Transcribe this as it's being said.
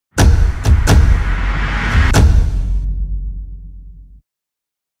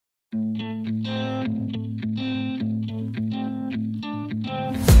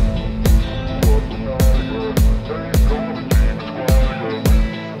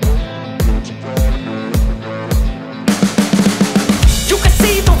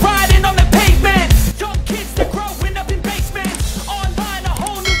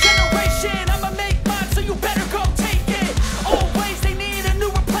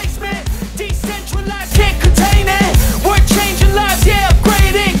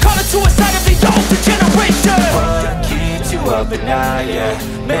night, yeah.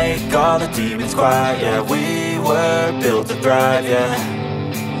 Make all the demons quiet, yeah. We were built to thrive,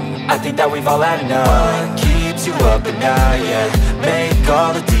 yeah. I think that we've all had enough. What keeps you up at night, yeah. Make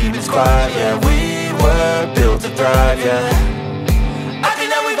all the demons quiet, yeah. We were built to thrive, yeah. I think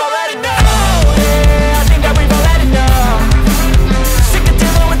that we've all had enough. Oh, yeah, I think that we've all had enough. Sick of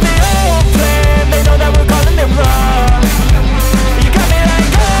dealing with the old plan. They know that we're calling it wrong. You got me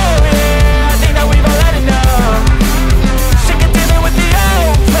like, oh yeah, I think that we've all had enough. Sick of dealing with the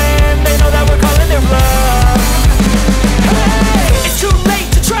old plan. They know that we're calling it wrong. Hey, it's too late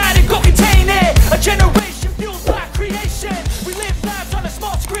to try to go contain it. A generation fueled by creation. We live lives on a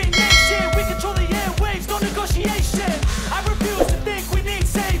small screen nation. We control the airwaves, no negotiation. I refuse to think we need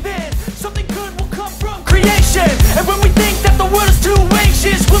saving. Something good will come from creation. And when we think that the world is too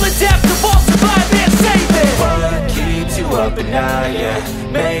anxious, we'll adapt, evolve, survive and save it. What keeps you up at night, yeah.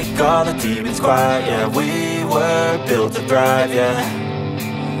 Make all the demons quiet, yeah. We were built to thrive, yeah.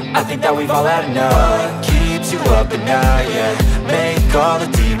 I think that we've all had enough. What keeps you up at night, yeah. Make all the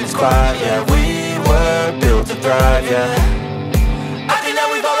demons quiet, yeah. We were built to thrive, yeah. I think that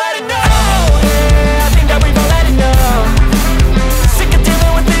we've all had enough. Oh, yeah, I think that we've all had enough. Sick of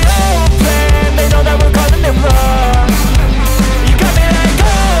dealing with the old plan. They know that we're calling it wrong. You got me like,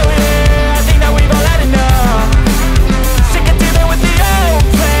 oh yeah, I think that we've all had enough. Sick of dealing with the old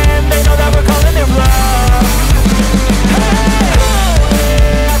plan. They know that we're calling it wrong. Hey, oh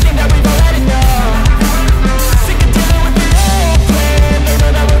yeah, I think that we've all had enough. Sick of dealing with the old plan. They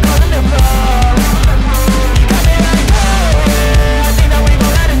know that we're calling it wrong. You got me like, oh yeah, I think that we've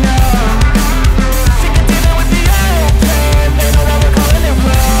all had enough. Sick of dealing with the old plan. They know that we're calling it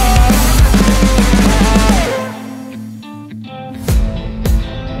wrong.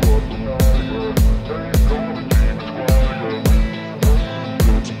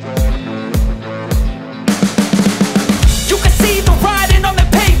 You can see the writing on the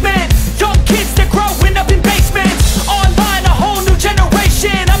pavement. Young kids, they're growing up in basements. Online, a whole new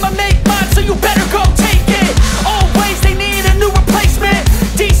generation. I'ma make mine, so you better go take it. Always, they need a new replacement.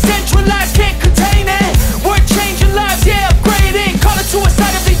 Decentralized, can't contain it. We're changing lives, yeah, upgrading. Call it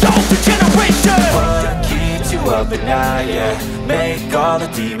suicide of the older generation. What keeps you up at night, yeah. Make all the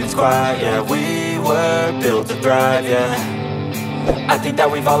demons quiet, yeah. We were built to thrive, yeah. I think that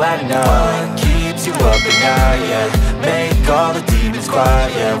we've all had enough. What keeps you up at night, yeah. Make all the demons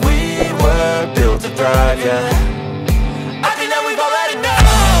quiet, yeah. We were built to thrive, yeah. I think that we've all had enough.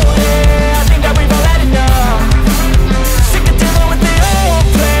 Oh yeah, I think that we've all had enough. Sick of dealing with the old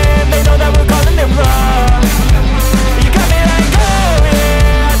plan. They know that we're calling it wrong. You got me like, oh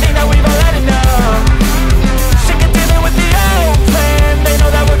yeah, I think that we've all had enough. Sick of dealing with the old plan. They know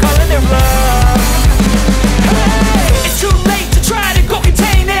that we're calling it wrong. Hey, it's too late to try to go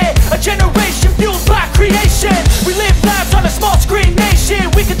contain it. A generation fueled by creation. We live lives on a small screen nation.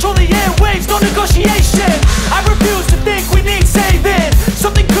 We control the airwaves, no negotiation. I refuse to think we need saving.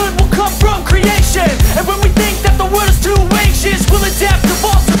 Something good will come from creation. And when we think that the world is too anxious, we'll adapt,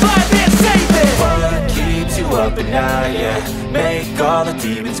 evolve, survive and save it. What keeps you up at night, yeah. Make all the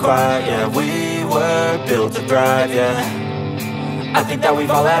demons quiet, yeah. We were built to thrive, yeah. I think that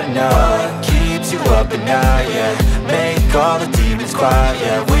we've all had enough. What keeps you up at night, yeah. Make all the demons quiet,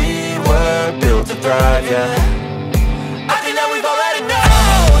 yeah. We were built to thrive, yeah. I think that we've all had enough.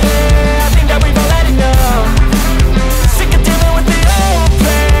 Oh yeah, I think that we've all had enough. Sick of dealing with the old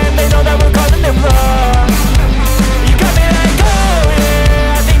plan. They know that we're calling it wrong. You got me like, oh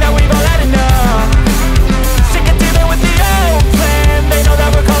yeah, I think that we've all had enough. Sick of dealing with the old plan. They know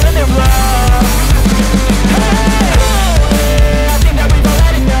that we're calling it wrong. Hey, oh yeah, I think that we've all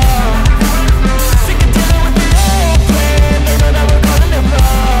had enough. Sick of dealing with the old plan. They know that we're calling it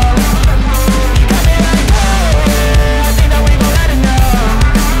wrong. You got me like, oh yeah, I think that we've all had enough.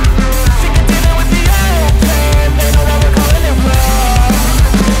 Sick of dealing with the old plan. They know that we're calling it wrong.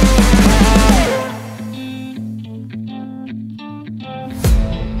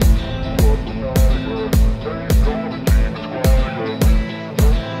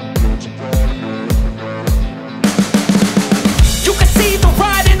 You can see the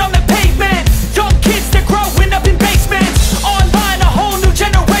writing on the pavement. Young kids, they're growing up in basements. Online, a whole new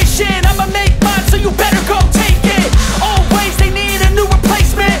generation. I'ma make mine, so you better go take it. Always, they need a new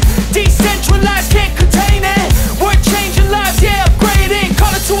replacement. Decentralized, can't contain it. We're changing lives, yeah, upgrading.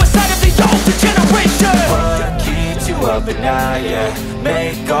 Call it suicide of the older generation. What keeps you up at night, yeah.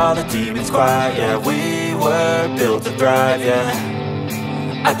 Make all the demons quiet, yeah. We were built to thrive, yeah.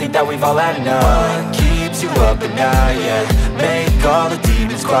 I think that we've all had enough. What keeps you up at night, yeah. Make all the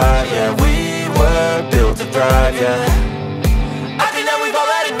demons quiet, yeah. We were built to thrive, yeah. I think that we've all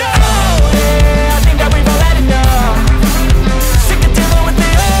had enough. Oh yeah, I think that we've all had enough.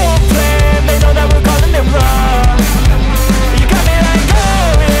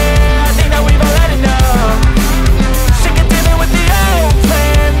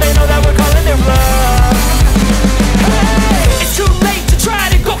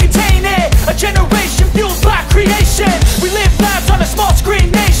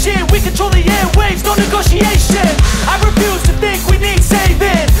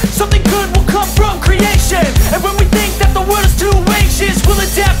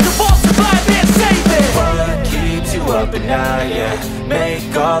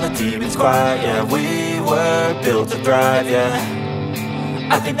 make all the demons quiet. Yeah, we were built to thrive, yeah.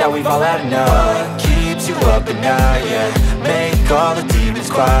 I think that we've all had enough. What keeps you up at night, yeah. Make all the demons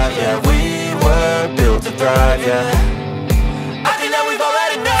quiet, yeah. We were built to thrive, yeah. I think that we've all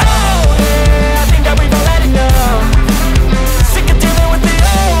had enough. Oh, yeah, I think that we've all had enough. Sick of dealing with the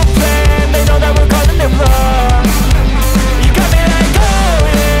old plan. They know that we're calling it wrong. You got me like, oh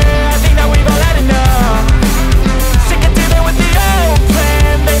yeah, I think that we've all had enough. Sick of dealing with the old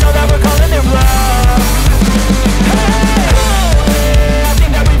plan. They know that we're calling it wrong. Hey, oh yeah, I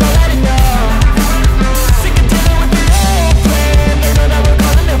think that we've all had enough. Sick of dealing with the old plan. They know that we're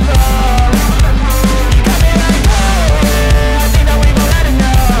calling it wrong. You got me like, oh yeah, I think that we've all had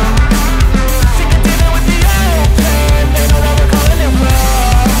enough. Sick of dealing with the old plan. They know that we're calling it wrong.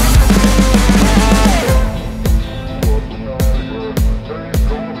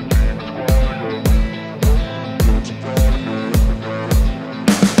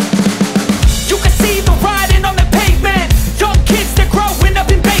 You can see the writing on the pavement. Young kids, they're growing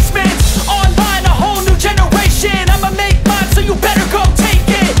up in basements. Online, a whole new generation. I'ma make mine, so you better go take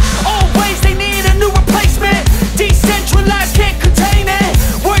it. Always, they need a new replacement. Decentralized, can't contain it.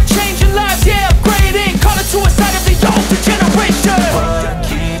 We're changing lives, yeah, upgrading. Call it suicide of the older generation. What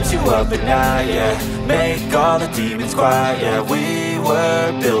keeps you up at night, yeah. Make all the demons quiet, yeah. We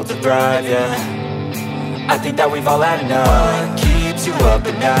were built to thrive, yeah. I think that we've all had enough. What keeps you up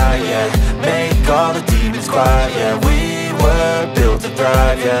at night, yeah. Make all the demons quiet, yeah. We were built to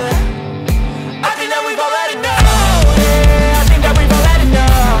thrive, yeah. I think that we've all had enough. Oh yeah, I think that we've all had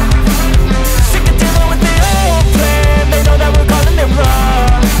enough. Sick of dealing with the old plan. They know that we're calling it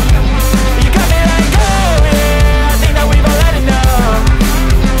wrong. You got me like, oh yeah, I think that we've all had enough.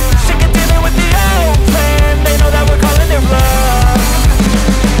 Sick of dealing with the old plan. They know that we're calling it wrong.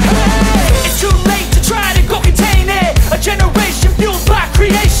 Hey, it's too late to try to go contain it. A generation fueled by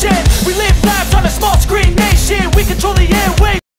creation. We live lives on a small screen nation. We control the airwaves.